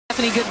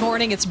Stephanie, good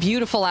morning. It's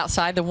beautiful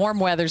outside. The warm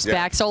weather's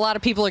back, so a lot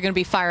of people are going to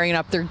be firing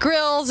up their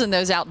grills and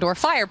those outdoor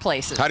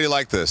fireplaces. How do you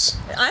like this?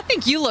 I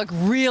think you look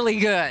really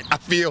good. I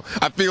feel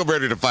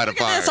ready to fight a fire.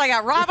 Look at this. I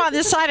got Rob on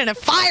this side and a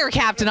fire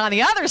captain on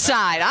the other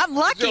side. I'm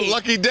lucky. It's your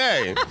lucky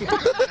day.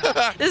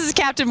 This is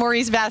Captain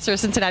Maurice Vassar,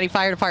 Cincinnati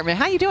Fire Department.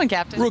 How you doing,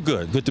 Captain? Real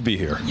good. Good to be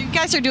here. You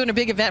guys are doing a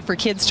big event for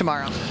kids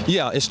tomorrow.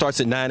 Yeah, it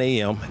starts at 9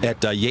 a.m. at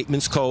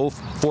Yateman's Cove.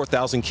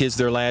 4,000 kids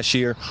there last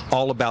year.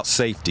 All about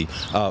safety.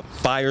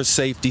 Fire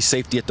safety,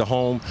 safety at the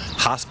home.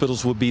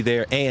 Hospitals will be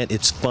there, and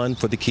it's fun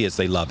for the kids.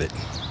 They love it.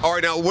 All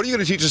right, now, what are you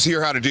going to teach us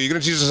here how to do? You're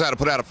going to teach us how to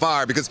put out a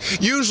fire,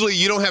 because usually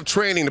you don't have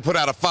training to put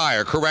out a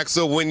fire, correct?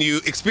 So when you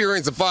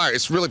experience a fire,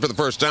 it's really for the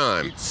first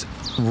time. It's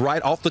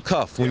right off the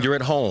cuff when you're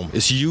at home.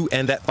 It's you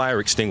and that fire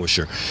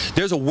extinguisher.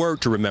 There's a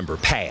word to remember,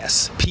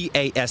 pass,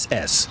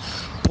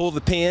 P-A-S-S. Pull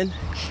the pin,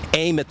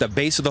 aim at the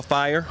base of the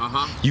fire.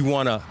 You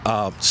want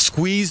to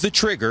squeeze the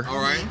trigger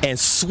and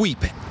sweep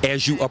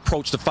as you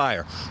approach the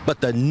fire. But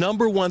the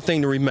number one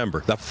thing to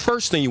remember, the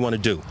first thing you want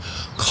to do,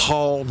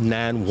 call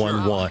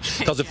 911.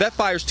 Because if that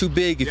fire's too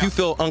big, if you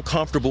feel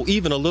uncomfortable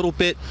even a little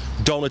bit,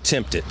 don't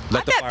attempt it.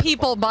 I bet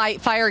people buy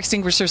fire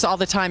extinguishers all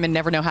the time and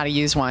never know how to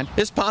use one.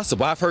 It's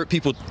possible. I've heard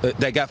people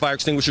that got fire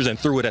extinguishers and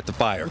threw it at the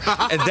fire.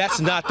 And that's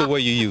not the way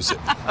you use it.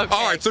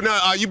 All right, so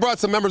now you brought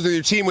some members of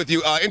your team with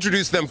you.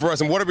 Introduce them for us,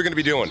 and what are we going to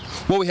be doing?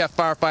 Well, we have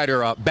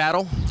firefighter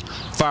Battle,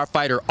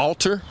 firefighter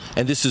Alter,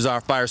 and this is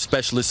our fire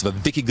specialist,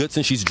 Vicki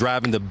Goodson. She's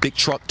driving the big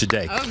truck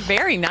today. Oh,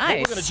 very nice.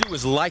 What we're going to do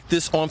is light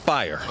this on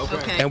fire.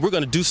 And we're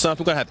going to do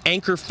something. We're going to have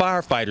anchor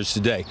firefighters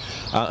today.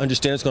 I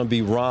understand it's going to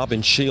be Rob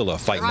and Sheila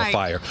fighting the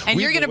fire. And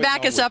you're going to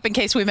back us up in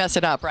case we mess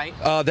it up, right?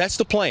 That's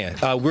the plan.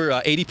 We're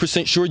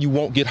 80% sure you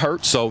won't get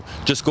hurt, so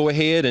just go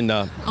ahead and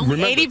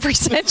remember.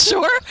 80%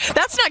 sure?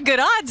 That's not good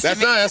odds.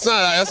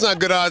 That's not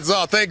good odds at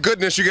all. Thank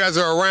goodness you guys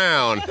are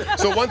around.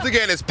 So once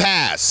again, it's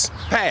pass.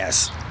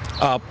 Pass.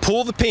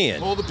 Pull the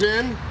pin. Pull the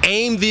pin.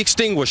 Aim the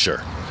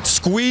extinguisher.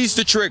 Squeeze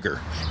the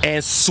trigger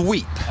and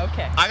sweep.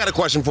 Okay. I got a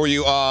question for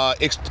you.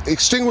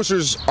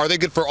 Extinguishers, are they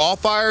good for all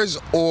fires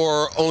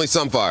or only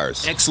some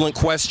fires? Excellent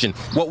question.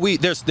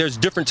 There's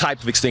different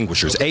types of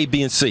extinguishers, A,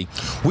 B, and C.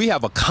 We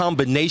have a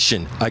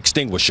combination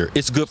extinguisher.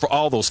 It's good for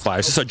all those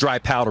fires. It's a dry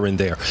powder in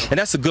there, and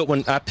that's a good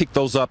one. I picked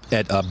those up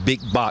at a big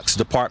box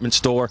department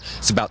store.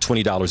 It's about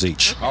 $20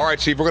 each. All right,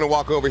 Chief, we're going to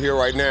walk over here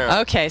right now.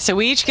 Okay, so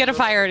we each get a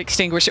fire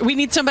extinguisher. We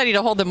need somebody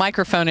to hold the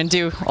microphone and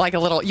do like a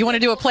little. You want to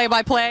do a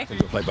play-by-play? Do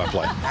a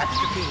play-by-play.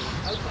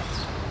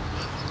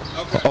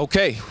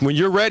 Okay, when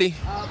you're ready,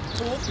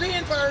 pull the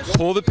pin first.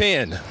 Pull the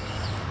pin.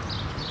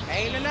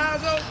 Aim the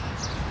nozzle.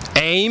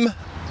 Aim.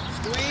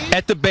 Squeeze.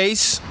 At the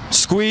base.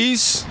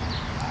 Squeeze.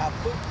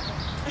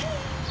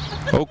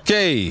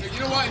 Okay. You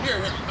know what?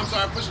 Here. I'm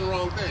sorry, I'm pushing the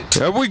wrong thing.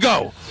 There we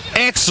go.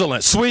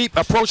 Excellent. Sweep.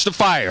 Approach the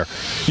fire.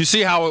 You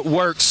see how it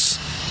works?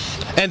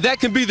 And that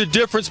can be the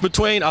difference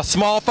between a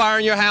small fire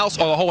in your house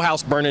or the whole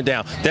house burning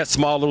down. That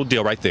small little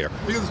deal right there.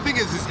 Because the thing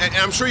is, and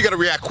I'm sure you got to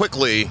react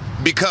quickly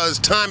because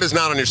time is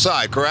not on your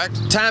side,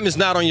 correct? Time is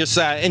not on your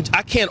side, and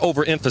I can't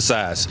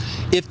overemphasize.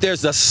 If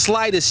there's the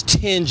slightest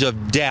tinge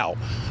of doubt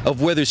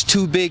of whether it's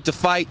too big to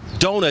fight,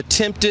 don't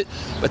attempt it.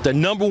 But the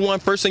number one,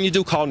 first thing you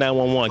do, call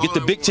 911. Get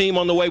the big team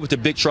on the way with the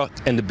big truck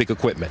and the big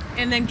equipment.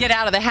 And then get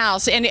out of the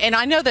house. And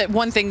I know that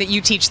one thing that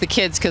you teach the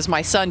kids, because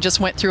my son just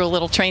went through a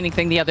little training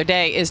thing the other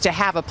day, is to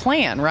have a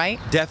plan, right?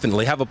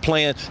 Definitely. Have a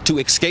plan to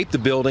escape the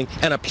building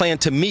and a plan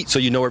to meet so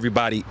you know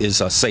everybody is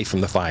safe from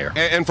the fire.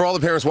 And for all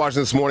the parents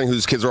watching this morning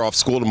whose kids are off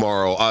school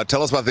tomorrow,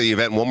 tell us about the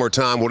event one more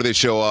time. Where do they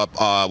show up?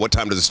 What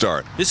time does it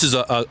start? This is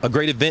a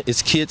great event.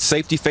 It's Kids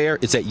Safety Fair.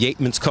 It's at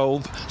Yateman's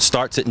Cove.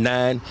 Starts at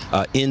 9,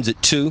 ends at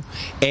 2.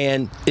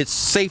 And it's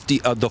safety,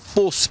 the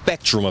full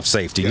spectrum of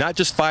safety. Not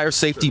just fire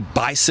safety,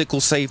 bicycle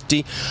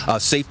safety,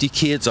 safety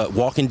kids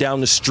walking down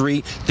the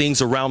street,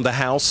 things around the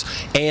house.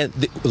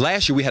 And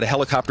last year we had a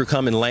helicopter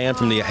come and land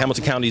from the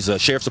Hamilton County's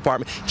Sheriff's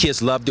Department.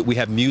 Kids loved it. We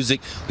have music.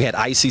 We had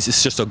ices.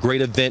 It's just a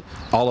great event.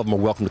 All of them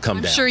are welcome to come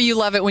down. I'm sure you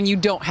love it when you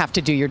don't have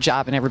to do your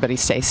job and everybody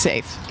stays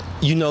safe.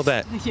 You know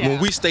that. When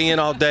we stay in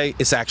all day,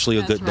 it's actually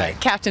a good day.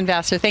 Captain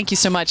Vassar, thank you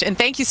so much. And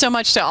thank you so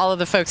much to all of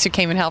the folks who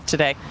came and helped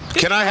today.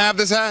 Can I have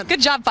this hat?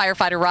 Good job,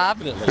 firefighter Rob.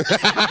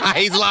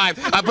 He's live.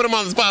 I put him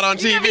on the spot on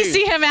TV. You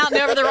see him out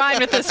and over the Rhine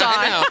with this on.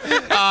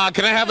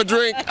 Can I have a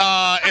drink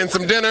and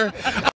some dinner?